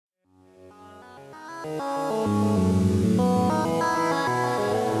Well,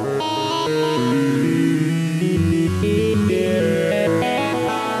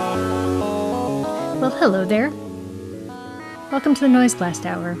 hello there. Welcome to the Noiseblast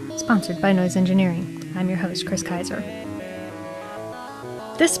Hour, sponsored by Noise Engineering. I'm your host, Chris Kaiser.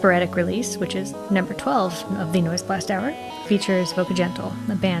 This sporadic release, which is number 12 of the Noiseblast Hour, features Voka Gentle,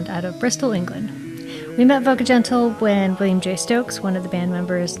 a band out of Bristol, England. We met Voka Gentle when William J. Stokes, one of the band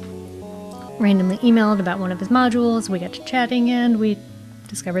members, randomly emailed about one of his modules. We got to chatting and we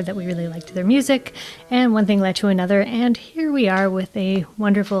discovered that we really liked their music, and one thing led to another, and here we are with a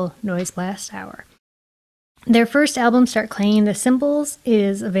wonderful Noiseblast Hour. Their first album, Start Clanging the Cymbals,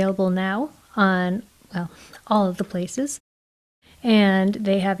 is available now on, well, all of the places. And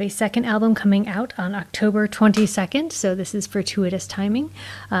they have a second album coming out on October 22nd, so this is fortuitous timing.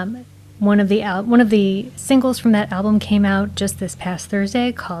 One of the singles from that album came out just this past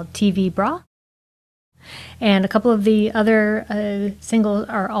Thursday called TV Bra. And a couple of the other singles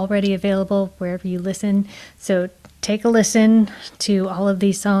are already available wherever you listen. So take a listen to all of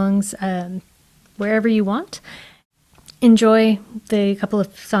these songs wherever you want. Enjoy the couple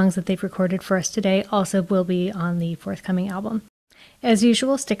of songs that they've recorded for us today. Also will be on the forthcoming album. As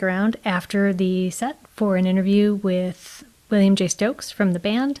usual, stick around after the set for an interview with William J. Stokes from the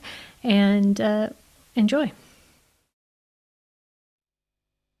band, and enjoy.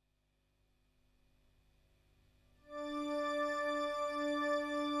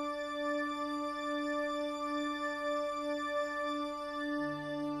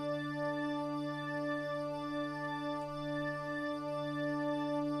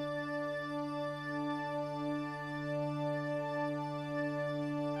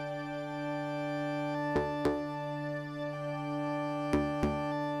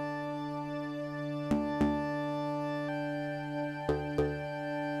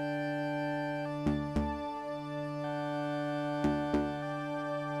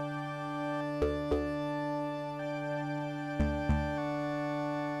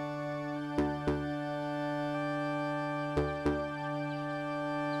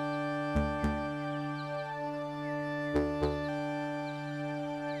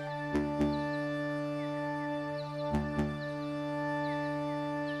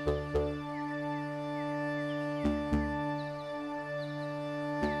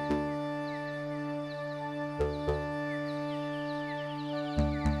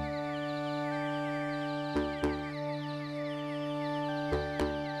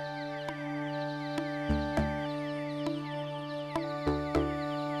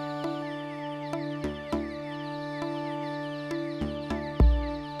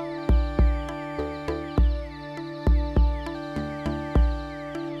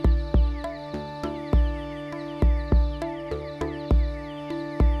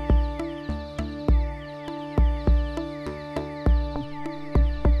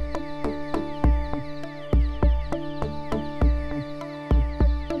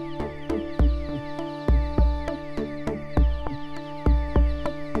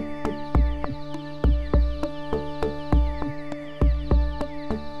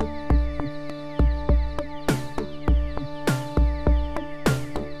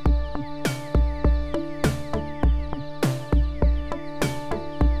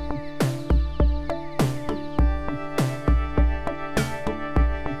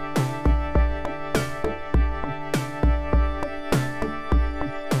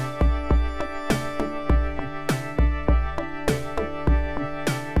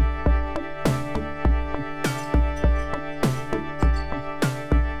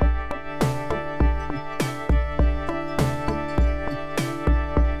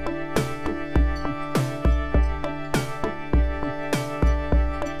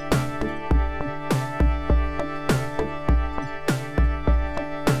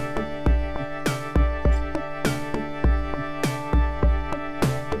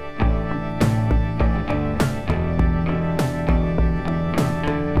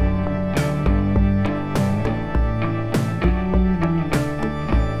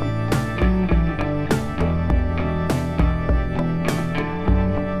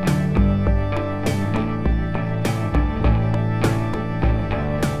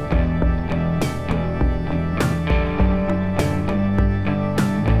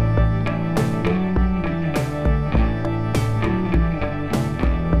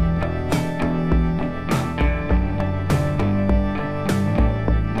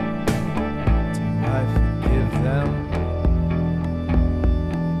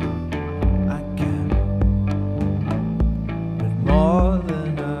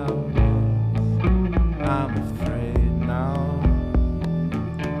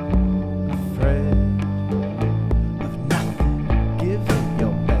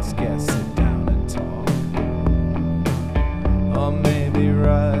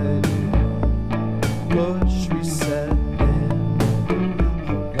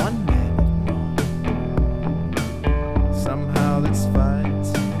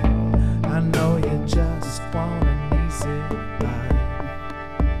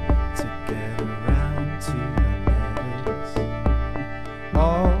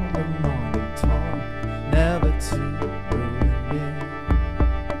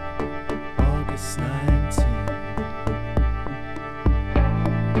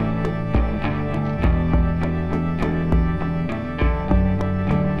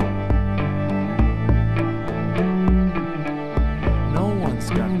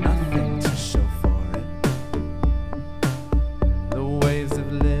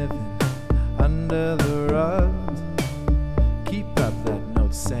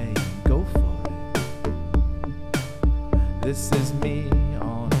 This is me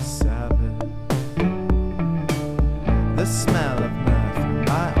on a Sabbath. The smell of myrrh through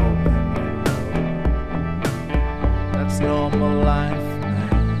my open window. That's normal life,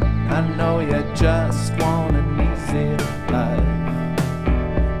 man. I know you just want an easy life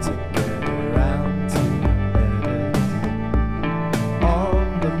to get around to it.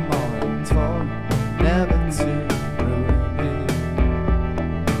 On the morning talk, never to ruin it.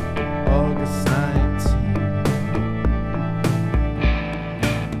 August 19.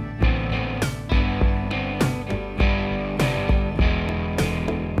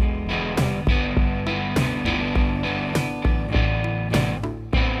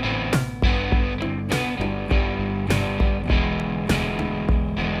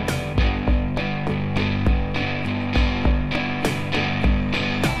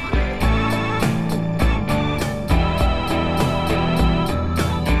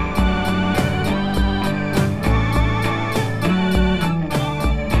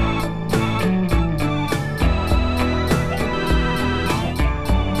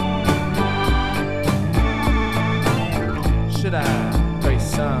 Should I play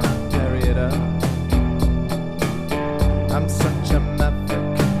some period? I'm such a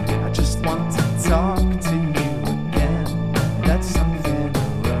maverick. I just want to talk to you again. That's something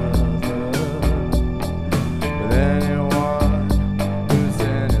or other. With anyone who's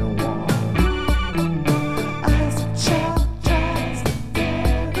anyone. As a child tries to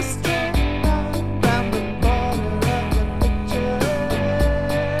get a straight line round the border of the picture.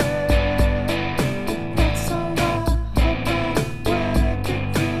 That's all I hope I work it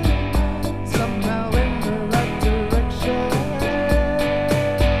through somehow in the right direction.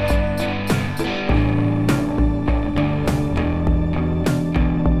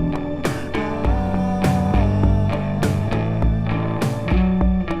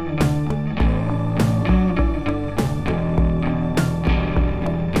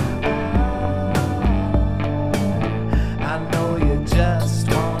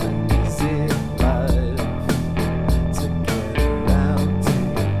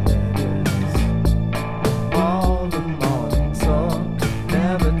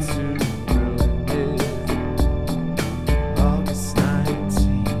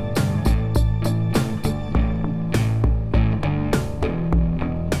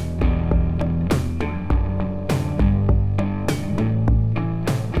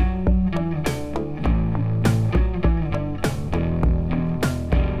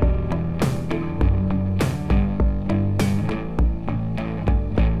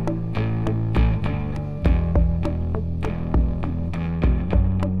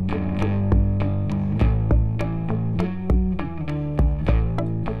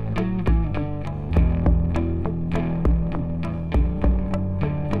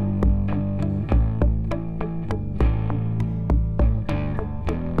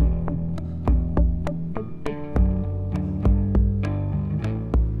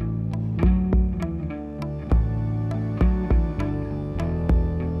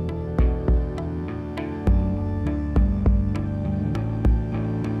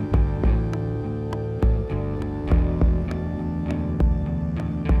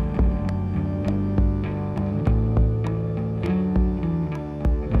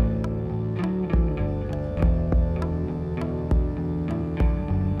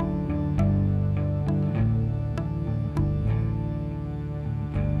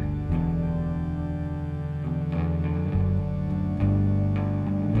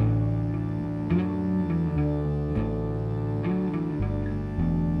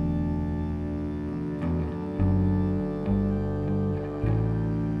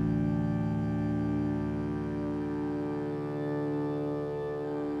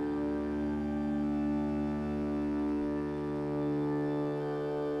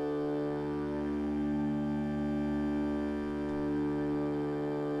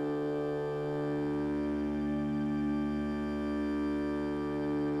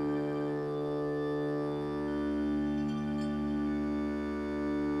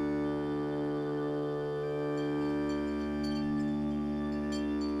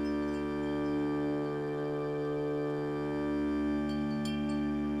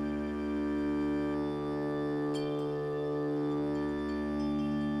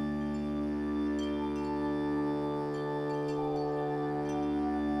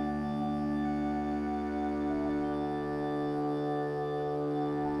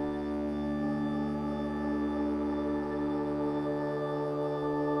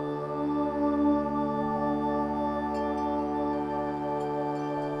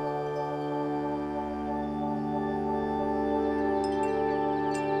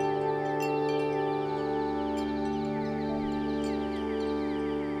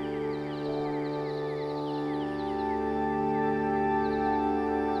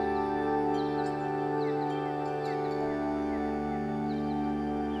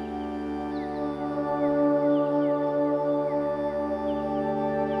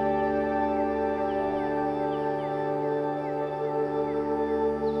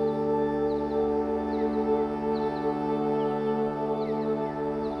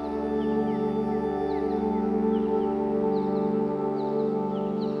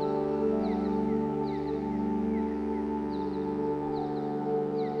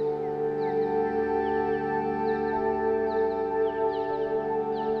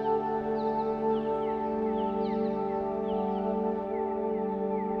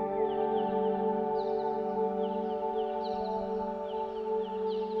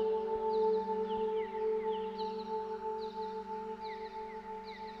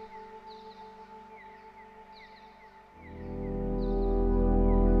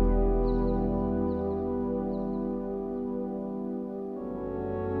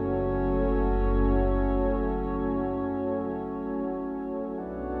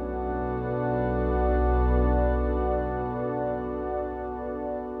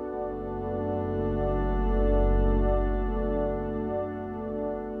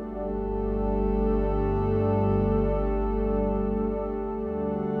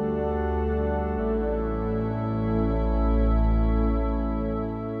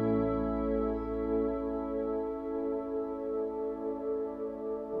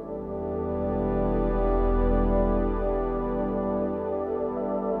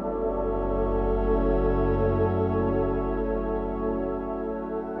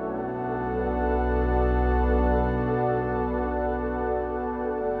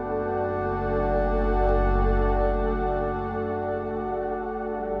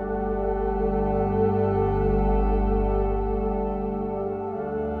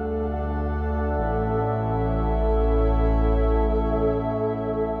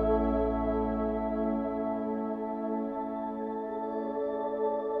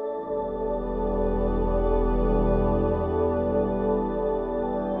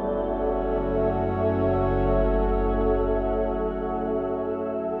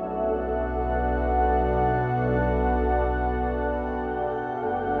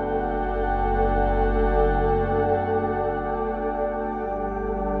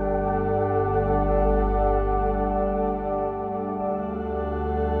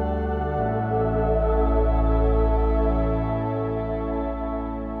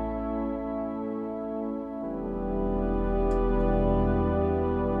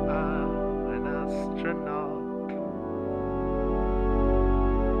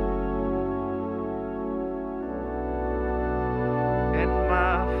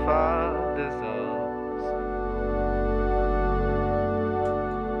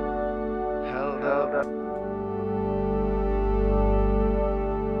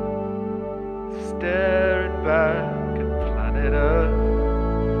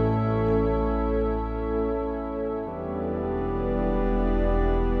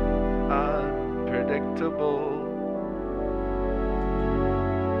 respectable.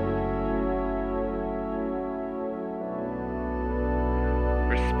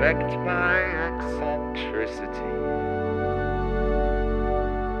 Respect my eccentricity.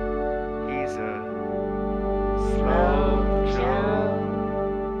 He's a slow Joe.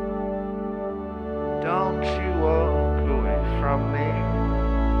 Don't you walk away from me.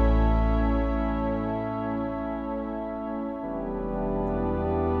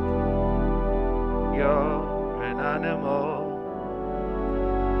 You're an animal.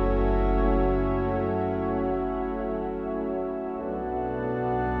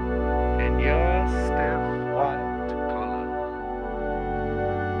 In your stiff white collar.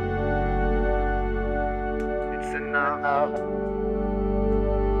 It's enough.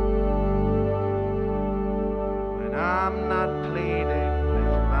 When I'm not pleading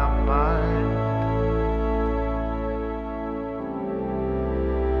with my mind.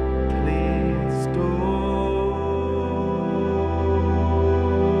 Please don't.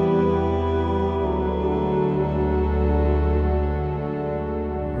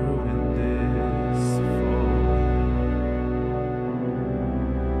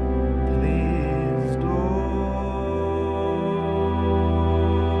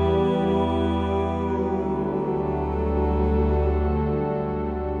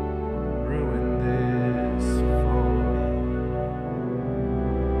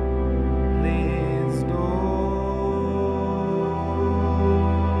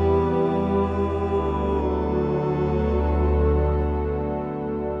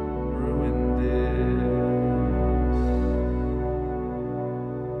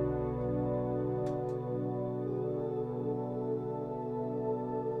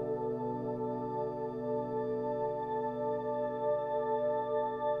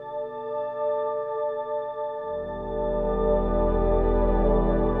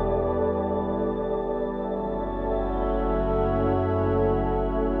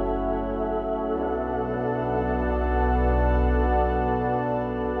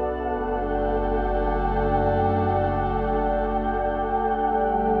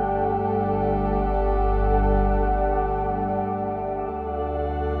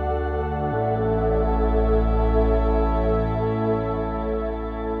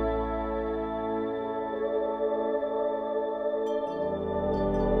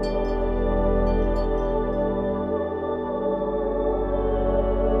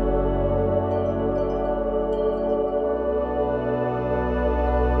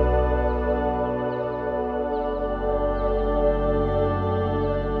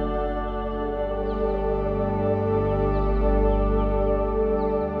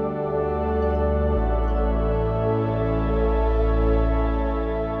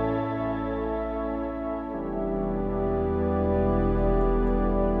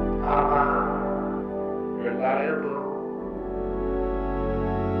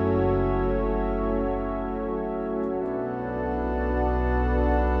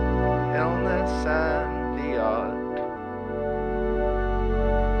 And the odd.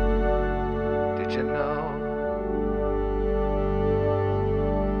 Did you know?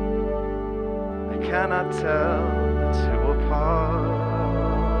 I cannot tell the two apart.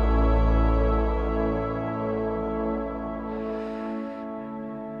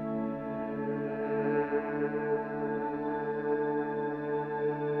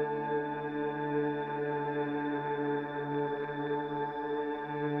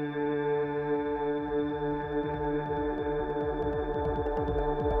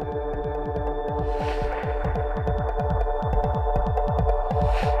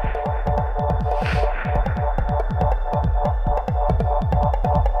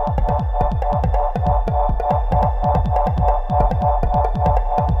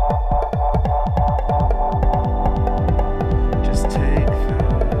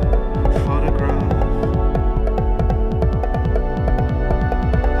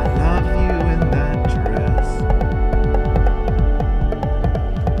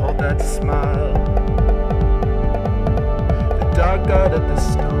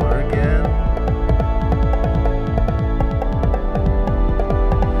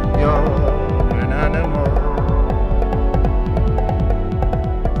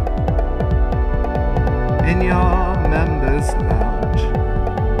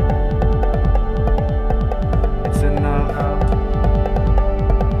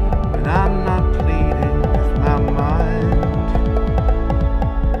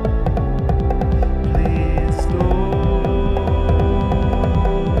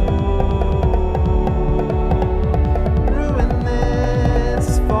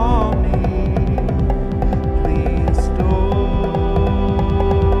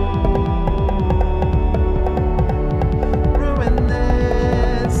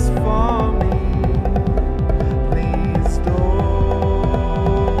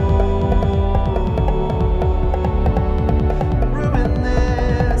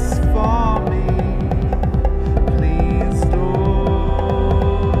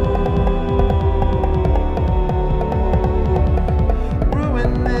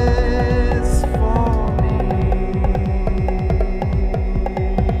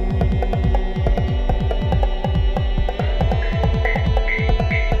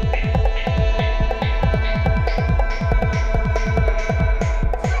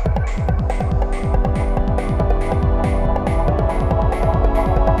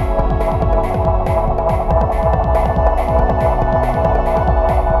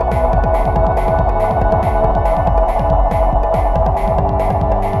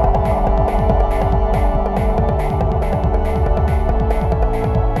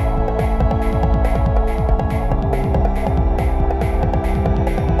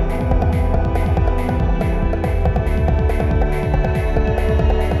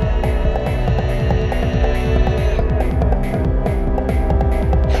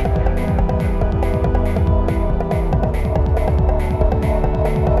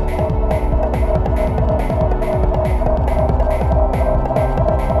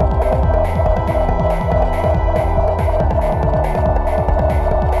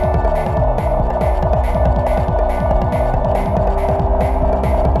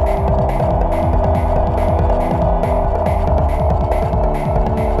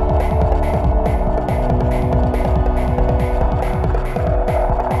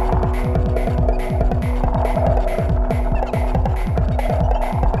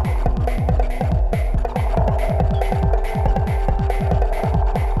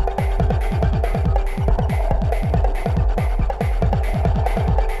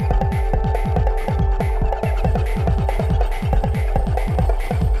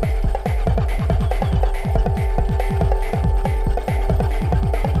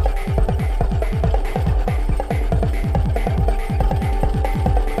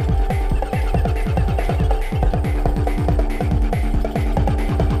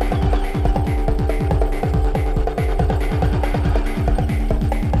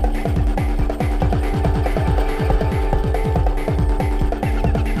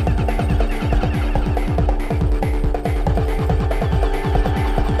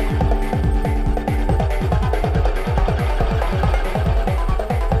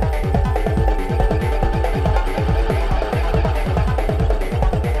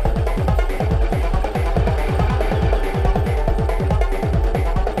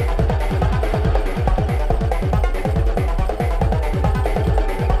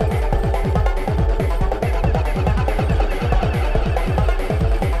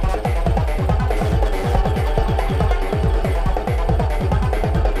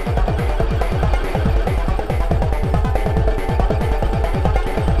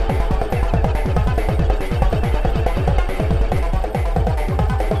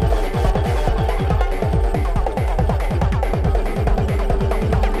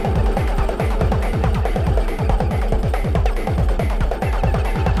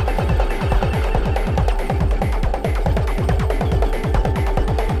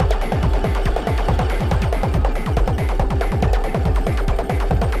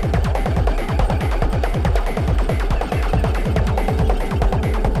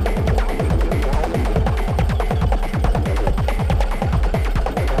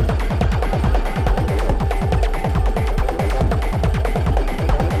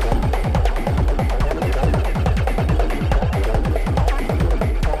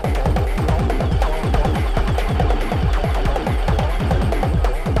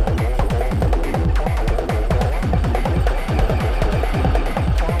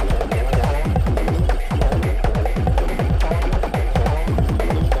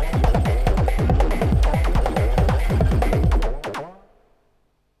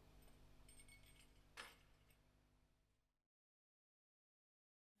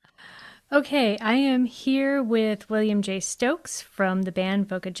 Okay, I am here with William J. Stokes from the band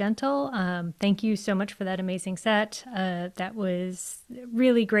Voka Gentle. Thank you so much for that amazing set. That was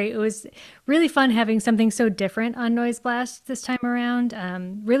really great. It was really fun having something so different on Noise Blast this time around.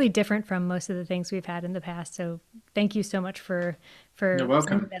 Really different from most of the things we've had in the past. So thank you so much for You're sending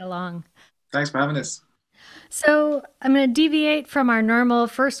welcome. that along. Thanks for having us. So I'm going to deviate from our normal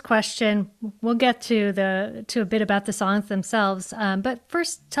first question. We'll get to a bit about the songs themselves, but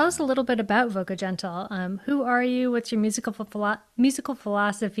first, tell us a little bit about Voca Gentle. Who are you? What's your musical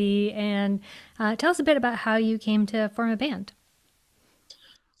philosophy? And tell us a bit about how you came to form a band.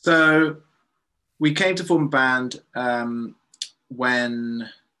 So we came to form a band when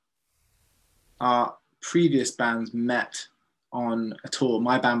our previous bands met on a tour.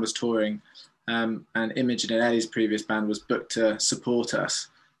 My band was touring, and Imogen and Ellie's previous band was booked to support us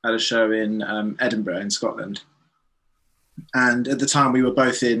at a show in Edinburgh in Scotland. And at the time we were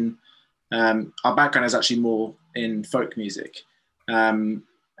both in, our background is actually more in folk music and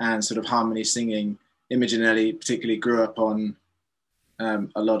sort of harmony singing. Imogen and Ellie particularly grew up on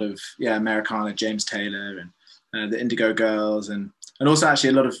a lot of Americana, James Taylor and the Indigo Girls, and also actually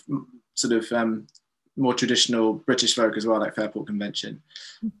a lot of sort of more traditional British folk as well, like Fairport Convention.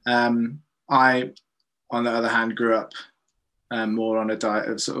 I, on the other hand, grew up more on a diet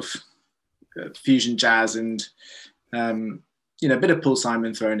of sort of fusion jazz and a bit of Paul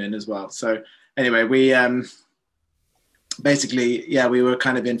Simon thrown in as well. So anyway, we basically we were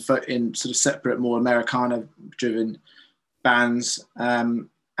kind of in sort of separate, more Americana-driven bands,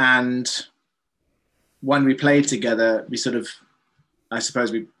 and when we played together, we sort of, I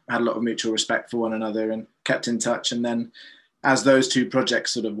suppose, we had a lot of mutual respect for one another and kept in touch. And then, as those two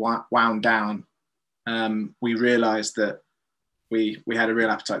projects sort of wound down, we realised that we had a real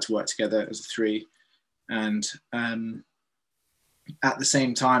appetite to work together as a three, and at the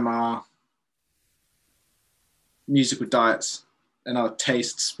same time, our musical diets and our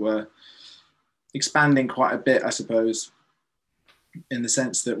tastes were expanding quite a bit, I suppose, in the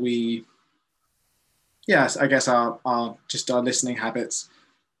sense that I guess our listening habits.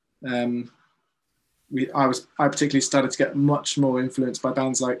 I particularly started to get much more influenced by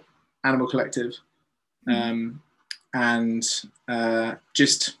bands like Animal Collective, and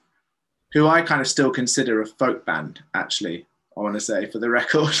just who I kind of still consider a folk band, actually, I want to say, for the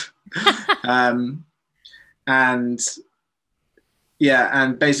record. And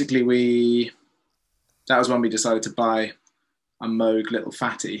basically that was when we decided to buy a Moog Little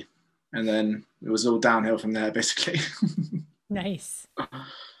Fatty, and then it was all downhill from there, basically. Nice.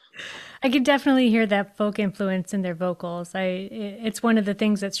 I could definitely hear that folk influence in their vocals. It's one of the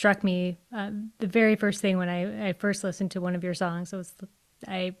things that struck me the very first thing when I first listened to one of your songs.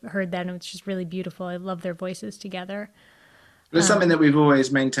 I heard that and it's just really beautiful. I love their voices together. It's something that we've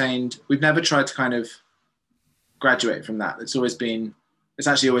always maintained. We've never tried to kind of graduate from that. It's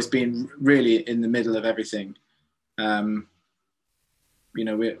actually always been really in the middle of everything. We're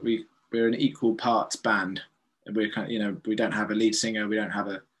an equal parts band. We're kind of, we don't have a lead singer, we don't have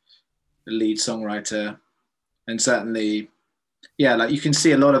a lead songwriter, and certainly, like you can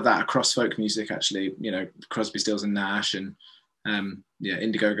see a lot of that across folk music. Actually, Crosby, Stills and Nash, and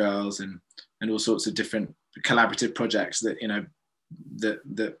Indigo Girls, and all sorts of different collaborative projects that I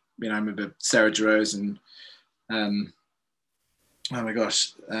remember Sarah DeRose and oh my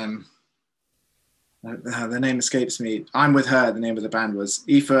gosh, the name escapes me. I'm With Her, the name of the band was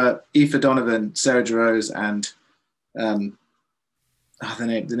Aoife Donovan, Sarah DeRose, and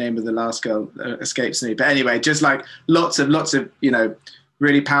the name of the last girl escapes me. But anyway, just like lots of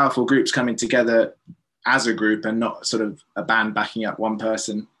really powerful groups coming together as a group and not sort of a band backing up one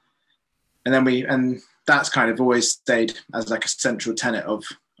person. And that's kind of always stayed as like a central tenet of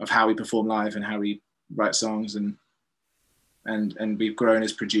how we perform live and how we write songs, and we've grown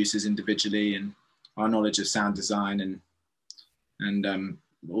as producers individually, and our knowledge of sound design and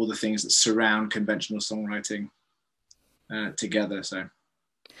all the things that surround conventional songwriting together. So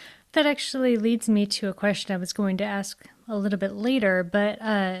that actually leads me to a question I was going to ask a little bit later, but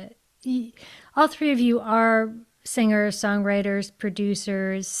all three of you are singers, songwriters,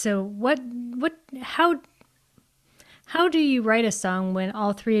 producers. So how do you write a song when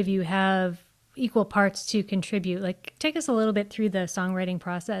all three of you have equal parts to contribute? Like, take us a little bit through the songwriting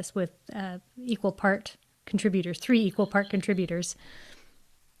process with three equal part contributors.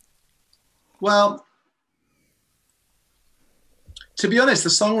 Well, to be honest, the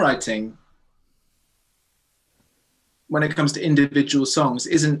songwriting, when it comes to individual songs,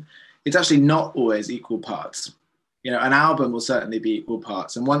 it's actually not always equal parts. An album will certainly be equal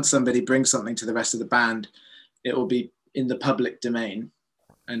parts. And once somebody brings something to the rest of the band, it will be in the public domain.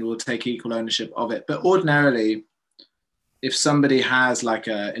 and will take equal ownership of it. But ordinarily, if somebody has like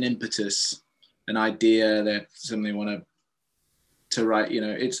an impetus, an idea, that something they want to write,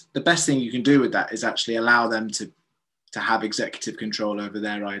 it's the best thing you can do with that is actually allow them to have executive control over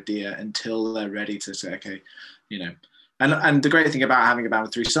their idea until they're ready to say, okay, and the great thing about having a band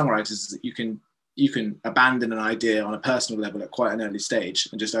with 3 songwriters is that you can abandon an idea on a personal level at quite an early stage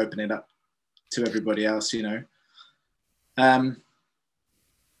and just open it up to everybody else,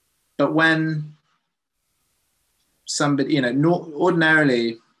 but when somebody,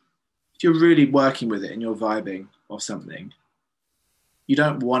 ordinarily, if you're really working with it and you're vibing off something, you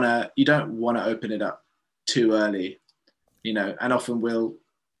don't want to open it up too early, and often when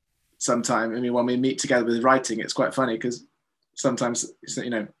we meet together with writing, it's quite funny because sometimes,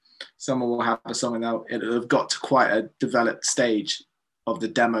 someone will have a song and it'll have got to quite a developed stage of the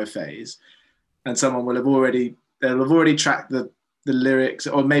demo phase, and someone will have already tracked the lyrics,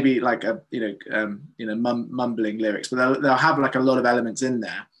 or maybe like mumbling lyrics, but they'll have like a lot of elements in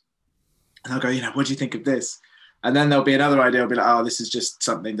there, and they'll go, what do you think of this? And then there'll be another idea, will be like, oh, this is just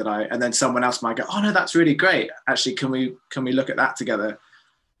something that and then someone else might go, oh no, that's really great. Actually, can we look at that together?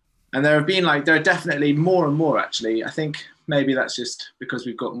 And there are definitely more and more, actually. I think maybe that's just because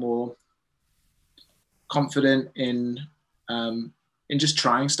we've got more confident in just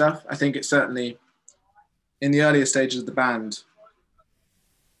trying stuff. I think it's certainly in the earlier stages of the band,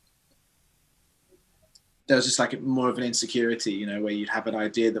 there was just like more of an insecurity, where you'd have an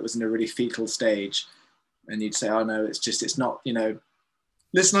idea that was in a really fetal stage and you'd say, oh no, it's not,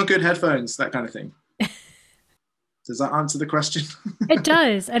 listen on good headphones, that kind of thing. Does that answer the question? It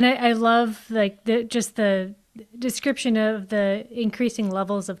does. And I love like the description of the increasing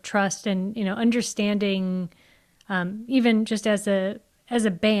levels of trust and, understanding, even just as a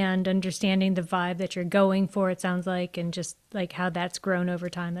band, understanding the vibe that you're going for, it sounds like, and just like how that's grown over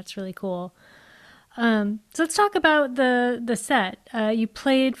time. That's really cool. So let's talk about the set. You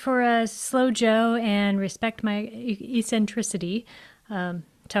played for us Slow Joe and Respect My Eccentricity.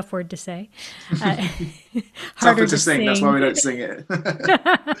 Tough word to say. Harder to sing. That's why we don't sing it.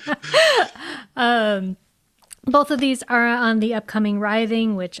 Both of these are on the upcoming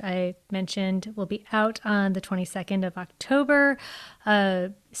Writhing, which I mentioned will be out on the 22nd of October.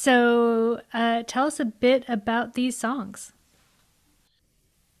 So tell us a bit about these songs.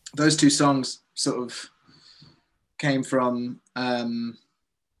 Those 2 songs sort of came from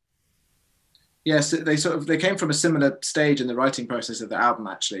they came from a similar stage in the writing process of the album,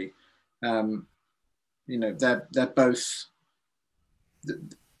 actually. They're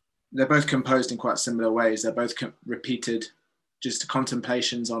both composed in quite similar ways. They're both repeated, just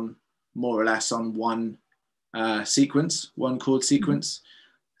contemplations on more or less on one sequence, one chord sequence.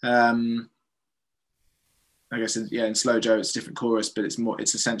 I guess in Slow Joe it's a different chorus, but it's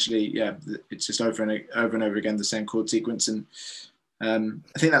essentially it's just over and over again the same chord sequence. And I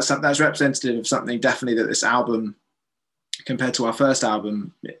think that's representative of something definitely that this album, compared to our first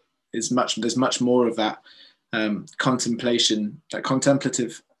album, there's much more of that contemplation, that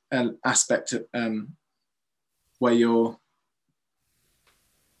contemplative aspect where you're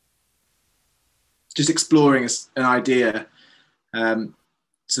just exploring an idea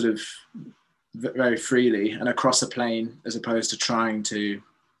sort of very freely and across a plane, as opposed to trying to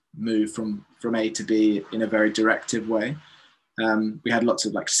move from A to B in a very directive way. We had lots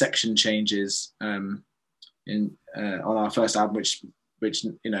of like section changes on our first album, which we're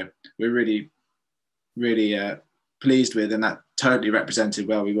really pleased with, and that totally represented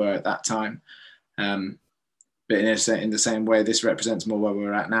where we were at that time. But in the same way, this represents more where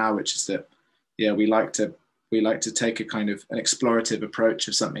we're at now, which is that we like to take a kind of an explorative approach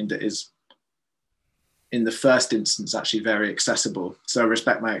of something that is, in the first instance, actually very accessible. So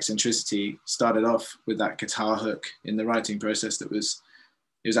Respect My Eccentricity started off with that guitar hook in the writing process it was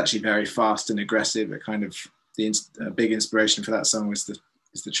actually very fast and aggressive. It kind of, a big inspiration for that song was the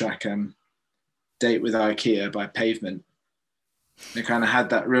track Date with IKEA by Pavement. It kind of had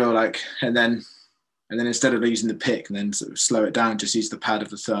that real and then instead of using the pick and then sort of slow it down, just use the pad of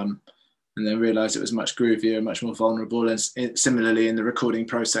the thumb, and then realized it was much groovier, much more vulnerable. And similarly in the recording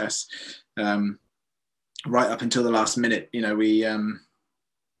process, right up until the last minute, we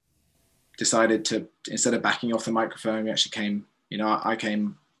decided to, instead of backing off the microphone, we actually came, I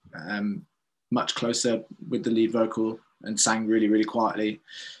came much closer with the lead vocal and sang really, really quietly.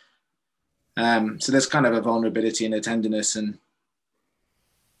 So there's kind of a vulnerability and a tenderness, and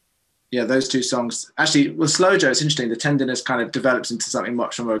those 2 songs, actually, with Slow Joe, it's interesting, the tenderness kind of develops into something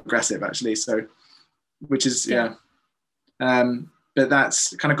much more aggressive, actually, so, which is, but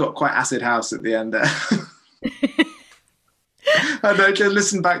that's kind of got quite acid house at the end there. I know. To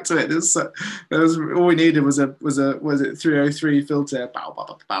listen back to it, there was all we needed was it 303 filter. Bow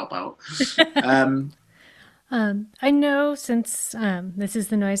bow bow bow. I know since this is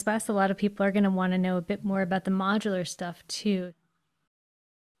the Noise Blast, a lot of people are going to want to know a bit more about the modular stuff too.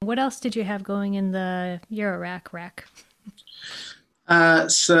 What else did you have going in the Eurorack rack?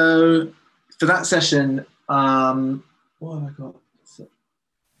 So for that session, what have I got?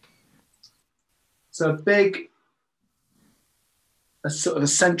 So a sort of a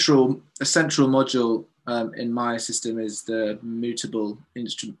central module in my system is the mutable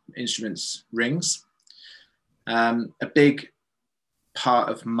instruments rings. A big part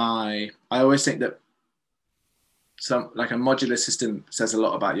of I always think that like a modular system says a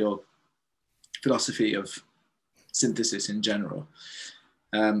lot about your philosophy of synthesis in general,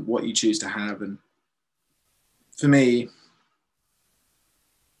 what you choose to have. And for me,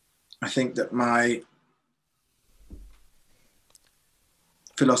 I think that my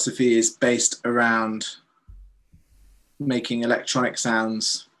philosophy is based around making electronic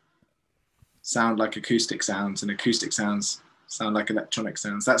sounds sound like acoustic sounds and acoustic sounds sound like electronic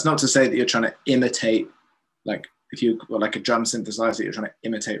sounds. That's not to say that you're trying to imitate, like if you got like a drum synthesizer, you're trying to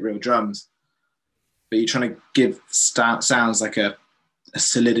imitate real drums, but you're trying to give sounds like a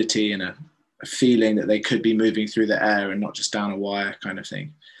solidity and a feeling that they could be moving through the air and not just down a wire kind of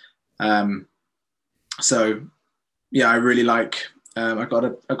thing. So yeah, I really like, I got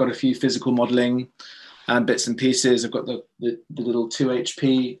a few physical modeling bits and pieces. I've got the little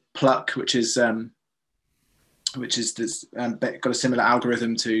 2HP pluck, which is this, got a similar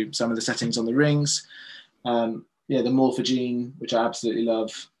algorithm to some of the settings on the rings. Yeah, the morphogene, which I absolutely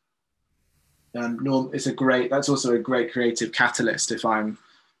love. That's also a great creative catalyst if I'm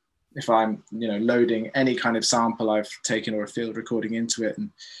loading any kind of sample I've taken or a field recording into it.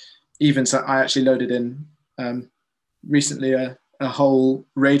 And even so, I actually loaded in recently a whole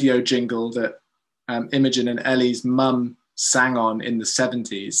radio jingle that Imogen and Ellie's mum sang on in the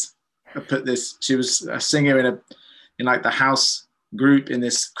 70s. She was a singer in like the house group in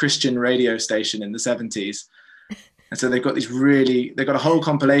this Christian radio station in the 70s. And so they've got a whole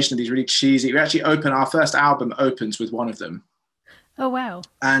compilation of these really cheesy, our first album opens with one of them. Oh, wow.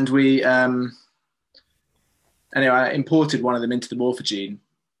 And we, anyway, I imported one of them into the morphogene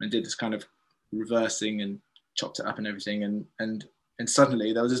and did this kind of reversing and chopped it up and everything. And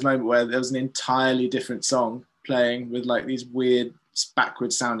suddenly there was this moment where there was an entirely different song playing with like these weird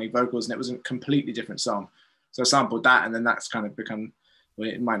backwards sounding vocals, and it was a completely different song. So I sampled that, and then that's kind of become, well,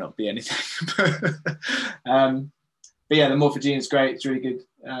 it might not be anything. But yeah, the morphogene is great. It's really good.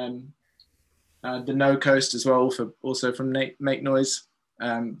 The No Coast as well, also from Make Noise.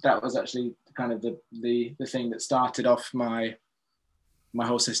 That was actually kind of the thing that started off my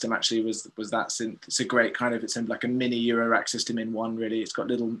whole system. Actually, was that synth. It's a great kind of, it's like a mini Eurorack system in one. Really, it's got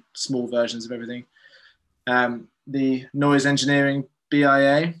little small versions of everything. The Noise Engineering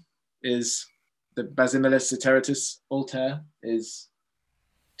BIA is the Basimilis Iteratus Altair is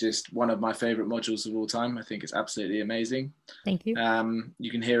just one of my favorite modules of all time. I think it's absolutely amazing. Thank you.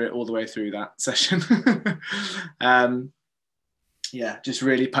 You can hear it all the way through that session. Yeah, just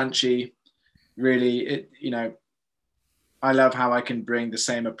really punchy, really, I love how I can bring the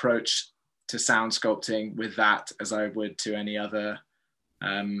same approach to sound sculpting with that as I would to any other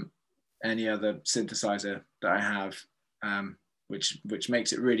synthesizer that I have, which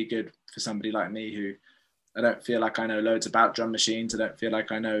makes it really good for somebody like me who, I don't feel like I know loads about drum machines. I don't feel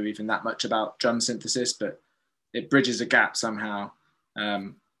like I know even that much about drum synthesis, but it bridges a gap somehow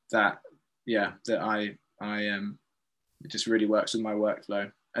that it just really works with my workflow.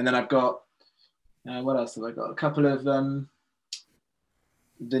 And then I've got, what else have I got? A couple of the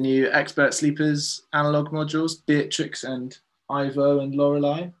new Expert Sleepers analog modules, Beatrix and Ivo and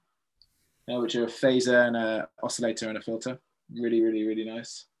Lorelei, which are a phaser and an oscillator and a filter. Really, really, really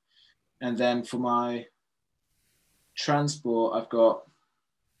nice. And then for my transport, I've got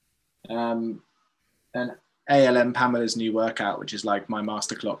an ALM Pamela's new workout, which is like my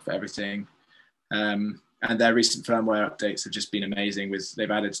master clock for everything. And their recent firmware updates have just been amazing.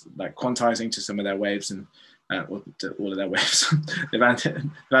 They've added like quantizing to some of their waves and to all of their waves. they've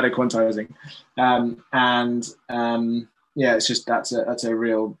added quantizing, yeah, it's just that's a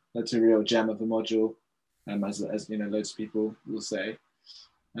real gem of a module, as loads of people will say.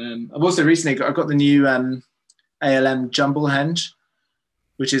 I've also recently got the new ALM Jumble Henge,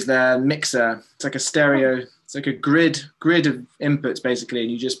 which is their mixer. It's like a stereo. It's like a grid of inputs basically,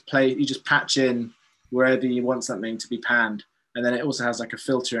 and you just patch in wherever you want something to be panned, and then it also has like a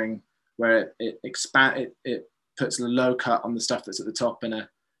filtering where it puts a low cut on the stuff that's at the top and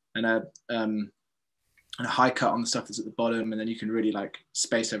a and a high cut on the stuff that's at the bottom, and then you can really like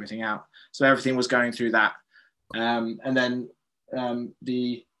space everything out. So everything was going through that. And then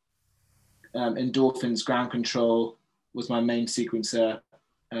the endorphins ground control was my main sequencer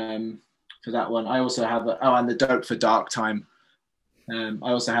for that one. I also have and the dope for dark time. I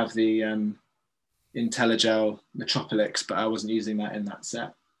also have the IntelliGel Metropolix, but I wasn't using that in that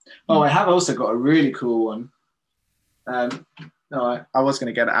set. Oh, I have also got a really cool one. No, I was going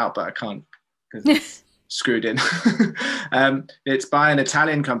to get it out, but I can't because it's screwed in. It's by an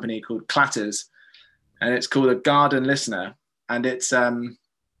Italian company called Clatters, and it's called a Garden Listener, and it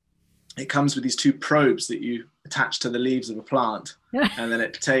comes with these two probes that you attach to the leaves of a plant, and then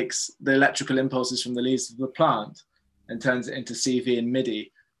it takes the electrical impulses from the leaves of the plant and turns it into CV and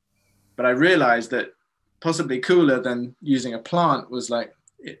MIDI. But I realized that possibly cooler than using a plant was like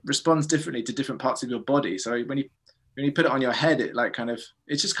it responds differently to different parts of your body. So when you put it on your head,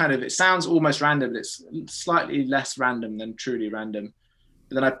 it sounds almost random, but it's slightly less random than truly random.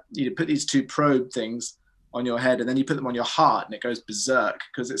 But then you put these two probe things on your head, and then you put them on your heart, and it goes berserk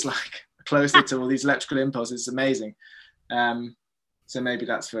because it's like closer to all these electrical impulses. It's amazing. So maybe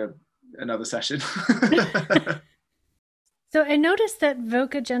that's for another session. So I noticed that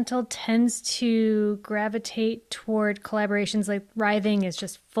Voka Gentle tends to gravitate toward collaborations. Like Writhing is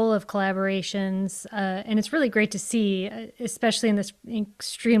just full of collaborations, and it's really great to see, especially in this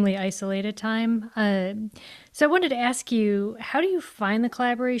extremely isolated time. So I wanted to ask you, how do you find the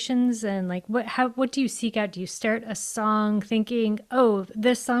collaborations, and like what do you seek out? Do you start a song thinking, oh,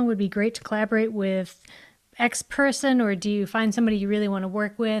 this song would be great to collaborate with X person, or do you find somebody you really want to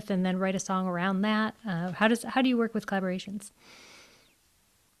work with and then write a song around that? How do you work with collaborations?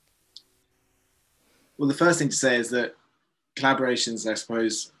 Well, the first thing to say is that collaborations, I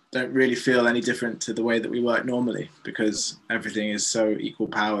suppose, don't really feel any different to the way that we work normally, because everything is so equal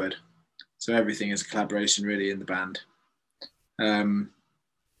powered. So everything is a collaboration really in the band. That's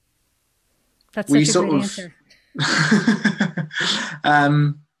such a great answer.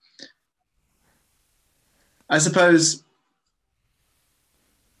 I suppose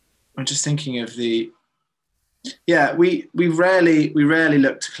I'm just thinking of we rarely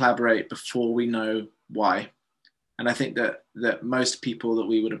look to collaborate before we know why. And I think that most people that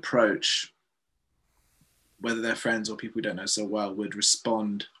we would approach, whether they're friends or people we don't know so well, would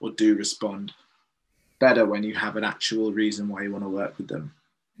respond or do respond better when you have an actual reason why you want to work with them.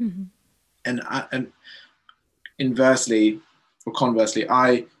 Mm-hmm. And inversely,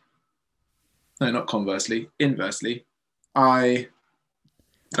 I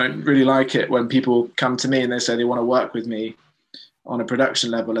don't really like it when people come to me and they say they want to work with me on a production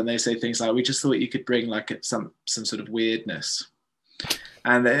level, and they say things like, we just thought you could bring like some sort of weirdness.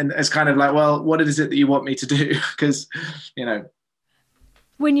 And it's kind of like, well, what is it that you want me to do? Because,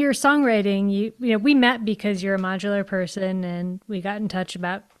 when you're songwriting, you know, we met because you're a modular person, and we got in touch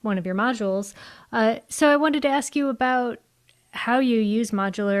about one of your modules. So I wanted to ask you about how you use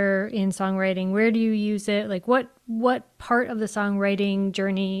modular in songwriting. Where do you use it? Like what part of the songwriting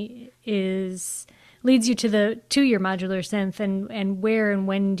journey leads you to your modular synth, and where and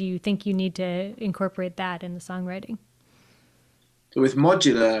when do you think you need to incorporate that in the songwriting? So with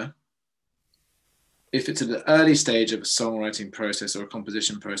modular, if it's at the early stage of a songwriting process or a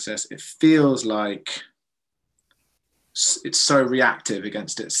composition process, it feels like it's so reactive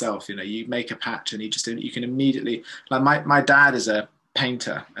against itself. You know, you make a patch and you can immediately, like my dad is a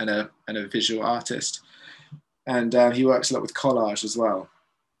painter and a visual artist, and he works a lot with collage as well.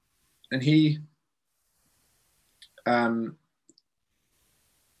 And he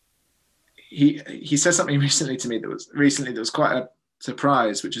said something recently to me that was quite a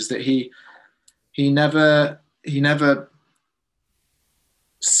surprise, which is that he never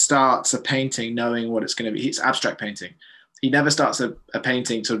starts a painting knowing what it's going to be. It's abstract painting. He never starts a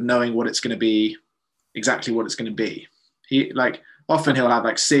painting sort of knowing what it's going to be, exactly what it's going to be. Often he'll have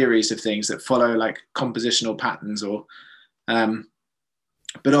like series of things that follow like compositional patterns, or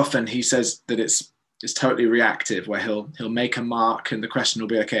but often he says that it's totally reactive, where he'll make a mark and the question will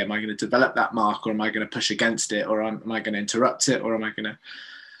be, okay, am I going to develop that mark, or am I going to push against it, or am I going to interrupt it, or am I going to?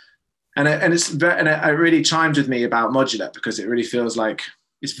 And it really chimed with me about modular, because it really feels like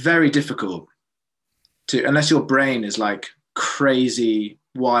it's very difficult to, unless your brain is like crazy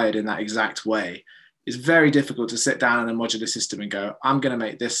wired in that exact way, it's very difficult to sit down in a modular system and go, I'm going to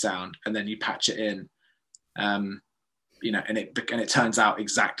make this sound, and then you patch it in, and it turns out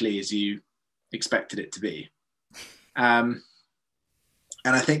exactly as you expected it to be. And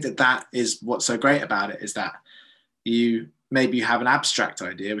I think that is what's so great about it, is that you have an abstract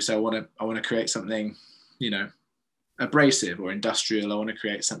idea. So I want to create something, abrasive or industrial. I want to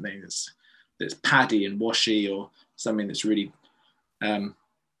create something that's paddy and washy, or something that's really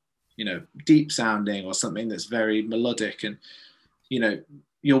deep sounding, or something that's very melodic, and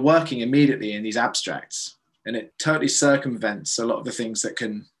you're working immediately in these abstracts, and it totally circumvents a lot of the things that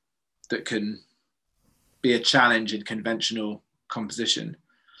can be a challenge in conventional composition.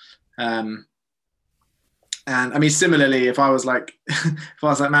 And I mean, similarly, if I was like,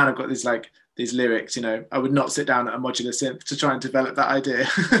 man, I've got these lyrics, I would not sit down at a modular synth to try and develop that idea.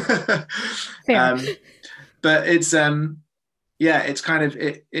 But it's, it's kind of,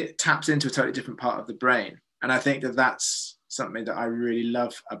 it taps into a totally different part of the brain. And I think that that's something that I really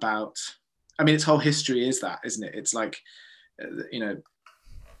love about, I mean, its whole history is that, isn't it? It's like,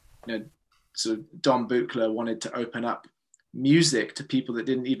 sort of Don Buchler wanted to open up music to people that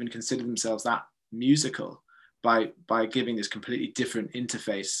didn't even consider themselves that musical by giving this completely different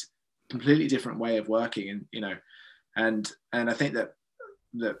interface, completely different way of working. And I think that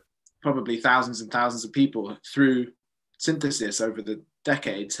probably thousands and thousands of people through synthesis over the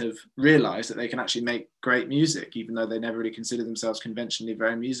decades have realized that they can actually make great music, even though they never really consider themselves conventionally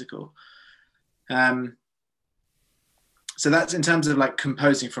very musical. So that's in terms of like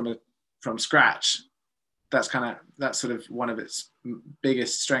composing from scratch. That's sort of one of its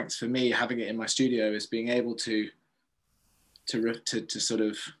biggest strengths for me, having it in my studio, is being able to sort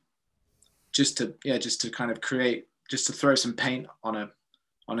of just to kind of create, just to throw some paint on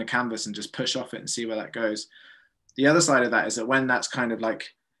a canvas and just push off it and see where that goes. The other side of that is that when that's kind of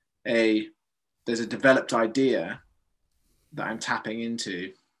like there's a developed idea that I'm tapping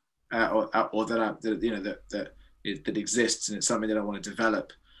into, or that exists, and it's something that I want to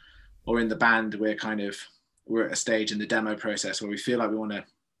develop, or in the band we're at a stage in the demo process where we feel like we want to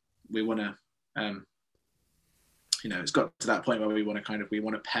it's got to that point where we want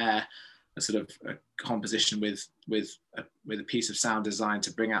to pair a sort of a composition with a piece of sound design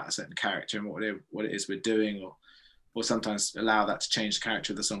to bring out a certain character and what it is we're doing, or sometimes allow that to change the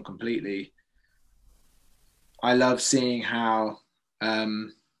character of the song completely. I love seeing how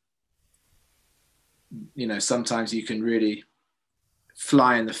sometimes you can really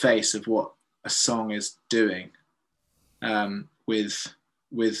fly in the face of what a song is doing with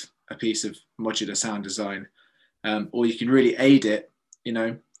a piece of modular sound design, or you can really aid it,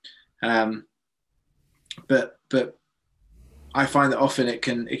 but I find that often it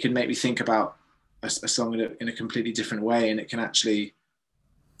can make me think about a song in a completely different way, and it can actually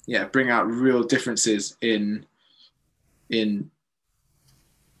bring out real differences in a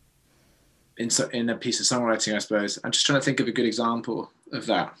piece of songwriting, I suppose. I'm just trying to think of a good example of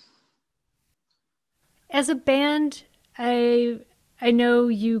that. As a band, I know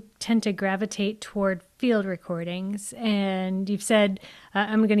you tend to gravitate toward field recordings, and you've said,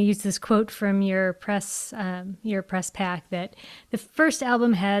 I'm going to use this quote from your press pack, that the first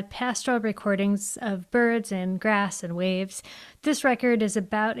album had pastoral recordings of birds and grass and waves. This record is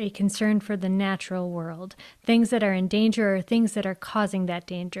about a concern for the natural world, things that are in danger or things that are causing that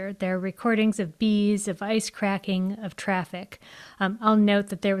danger. There are recordings of bees, of ice cracking, of traffic. I'll note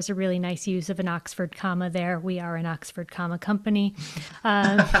that there was a really nice use of an Oxford comma there. We are an Oxford comma company.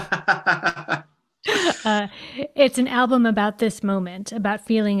 It's an album about this moment, about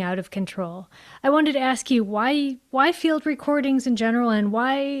feeling out of control. I wanted to ask you why field recordings in general, and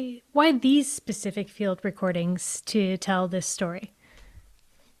why these specific field recordings to tell this story?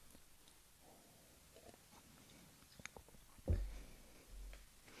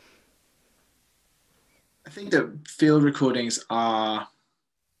 I think that field recordings are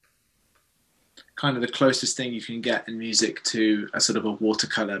kind of the closest thing you can get in music to a sort of a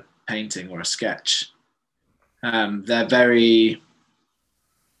watercolor painting or a sketch. They're very,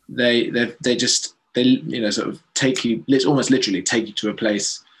 they sort of take you, almost literally take you to a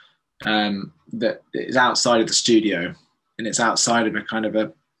place that is outside of the studio, and it's outside of a kind of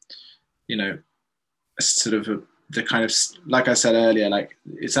a sort of the kind of, like I said earlier, like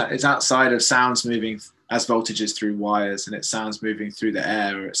it's outside of sounds moving as voltages through wires, and it sounds moving through the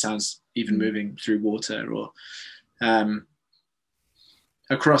air, or it sounds even moving through water, or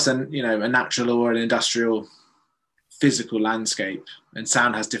across a natural or an industrial physical landscape. And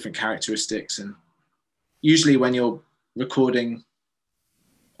sound has different characteristics, and usually when you're recording,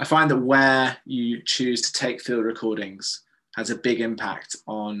 I find that where you choose to take field recordings has a big impact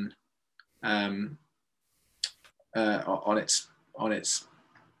on its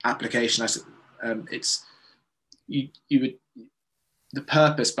application. The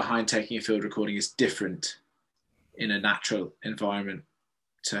purpose behind taking a field recording is different in a natural environment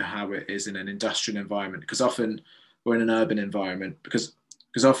to how it is in an industrial environment, because often we're in an urban environment, because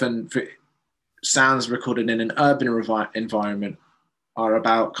often sounds recorded in an urban environment are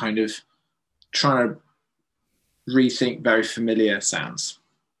about kind of trying to rethink very familiar sounds,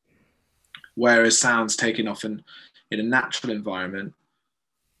 whereas sounds taken often in a natural environment,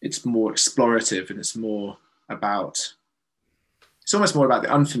 it's more explorative and it's almost more about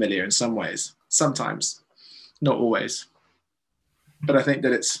the unfamiliar in some ways, sometimes, not always. But I think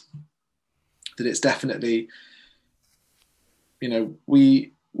that it's definitely,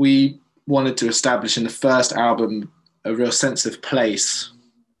 we wanted to establish in the first album a real sense of place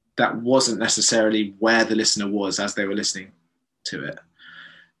that wasn't necessarily where the listener was as they were listening to it,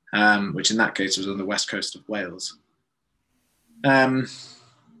 which in that case was on the west coast of Wales. And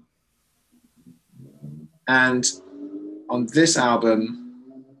on this album,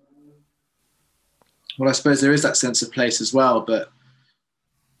 well, I suppose there is that sense of place as well, but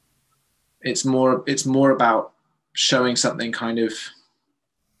it's more about showing something kind of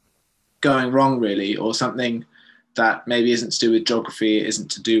going wrong, really, or something that maybe isn't to do with geography, it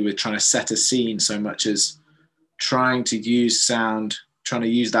isn't to do with trying to set a scene so much as trying to use sound, trying to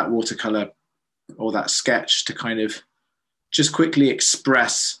use that watercolor or that sketch to kind of just quickly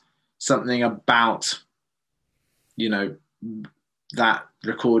express something about, that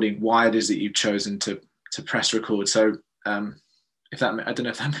recording, why it is that you've chosen to press record. So I don't know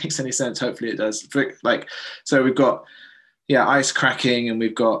if that makes any sense. Hopefully it does. So we've got, ice cracking, and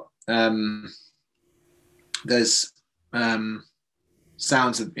we've got, there's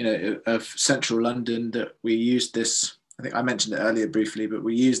sounds of central London that we used this, I think I mentioned it earlier briefly, but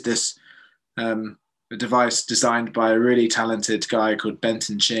we used this a device designed by a really talented guy called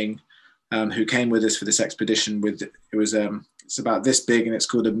Benton Ching, who came with us for this expedition. It's about this big, and it's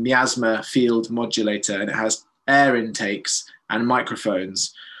called a miasma field modulator, and it has air intakes and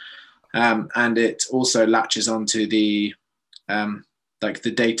microphones, and it also latches onto the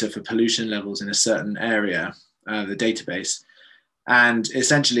the data for pollution levels in a certain area, the database, and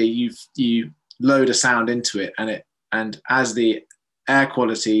essentially you load a sound into it, and as the air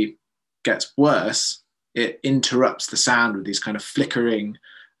quality gets worse, it interrupts the sound with these kind of flickering,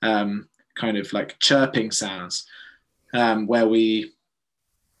 kind of like chirping sounds, where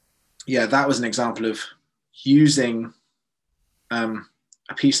that was an example of using a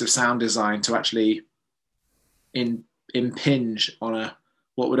piece of sound design to actually impinge on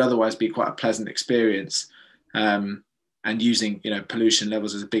what would otherwise be quite a pleasant experience, and using pollution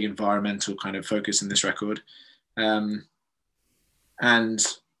levels as a big environmental kind of focus in this record, and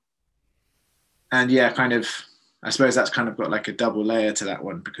kind of, I suppose that's kind of got like a double layer to that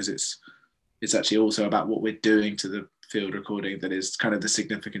one, because it's actually also about what we're doing to the field recording that is kind of the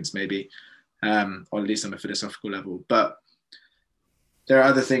significance, maybe, or at least on a philosophical level. But there are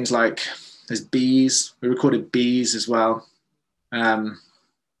other things, like there's bees. We recorded bees as well.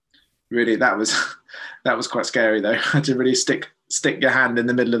 Really, that was quite scary though. I had to really stick your hand in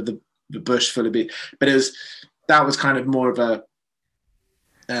the middle of the bush full of bees. But that was kind of more of a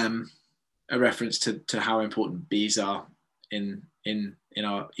reference to how important bees are in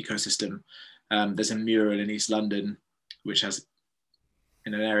our ecosystem. There's a mural in East London which has,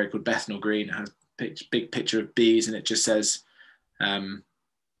 in an area called Bethnal Green, it has a big picture of bees, and it just says,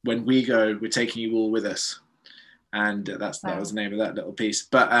 when we go, we're taking you all with us. And that was the name of that little piece.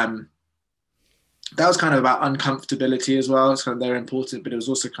 But that was kind of about uncomfortability as well. It's kind of, they're important, but it was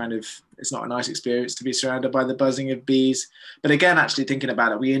also kind of, it's not a nice experience to be surrounded by the buzzing of bees. But again, actually thinking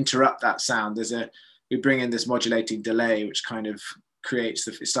about it, we interrupt that sound. We bring in this modulating delay, which kind of creates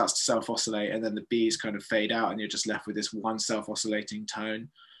it starts to self-oscillate, and then the bees kind of fade out, and you're just left with this one self-oscillating tone.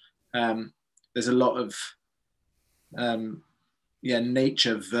 There's a lot of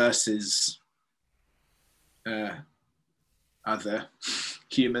nature versus other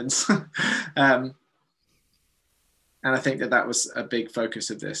humans. And I think that was a big focus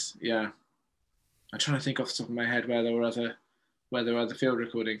of this. I'm trying to think off the top of my head where there were other field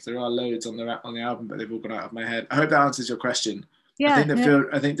recordings. There are loads on the album, but they've all gone out of my head. I hope that answers your question. I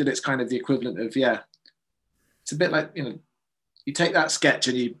think that it's kind of the equivalent of, it's a bit like, you take that sketch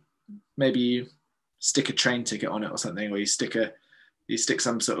and you stick a train ticket on it or something, or you stick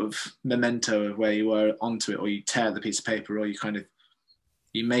some sort of memento of where you were onto it, or you tear the piece of paper, or you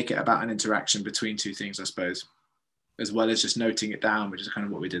make it about an interaction between two things, I suppose, as well as just noting it down, which is kind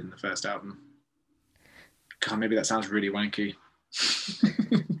of what we did in the first album. God, maybe that sounds really wanky.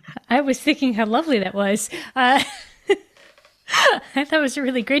 I was thinking how lovely that was. I thought it was a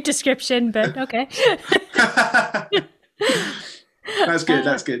really great description, but okay. That's good.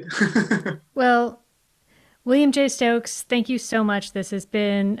 Well, William J. Stokes, thank you so much. This has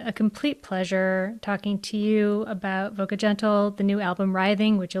been a complete pleasure talking to you about Voka Gentle, the new album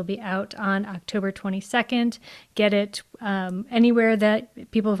Writhing, which will be out on October 22nd. Get it anywhere that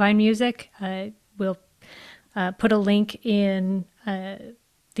people find music. We'll put a link in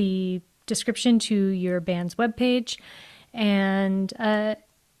the description to your band's webpage. And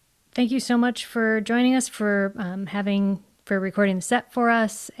thank you so much for joining us, for recording the set for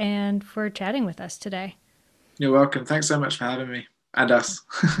us, and for chatting with us today. You're welcome. Thanks so much for having me and us.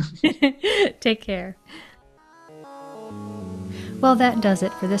 Take care. Well, that does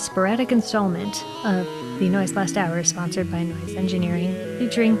it for this sporadic installment of the Noiseblast Hour, sponsored by Noise Engineering,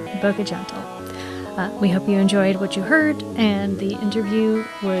 featuring Voka Gentle. We hope you enjoyed what you heard, and the interview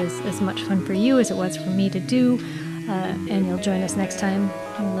was as much fun for you as it was for me to do. And you'll join us next time,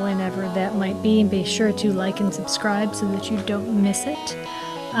 whenever that might be. And be sure to like and subscribe so that you don't miss it.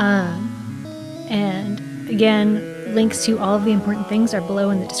 And again, links to all of the important things are below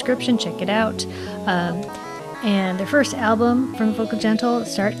in the description. Check it out. And their first album from Voka Gentle,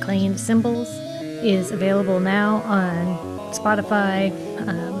 Start Clinging to Symbols, is available now on Spotify,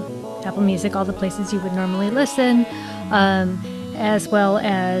 Apple Music, all the places you would normally listen, as well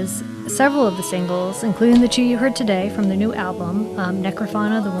as several of the singles, including the two you heard today from the new album,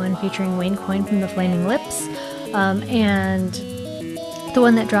 Necrofauna, the one featuring Wayne Coyne from the Flaming Lips, and the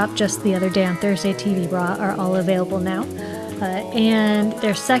one that dropped just the other day on Thursday, TV Raw, are all available now. And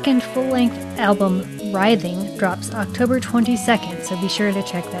their second full-length album, Writhing, drops October 22nd, so be sure to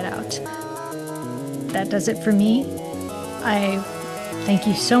check that out. That does it for me. I thank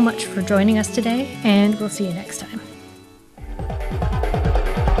you so much for joining us today, and we'll see you next time.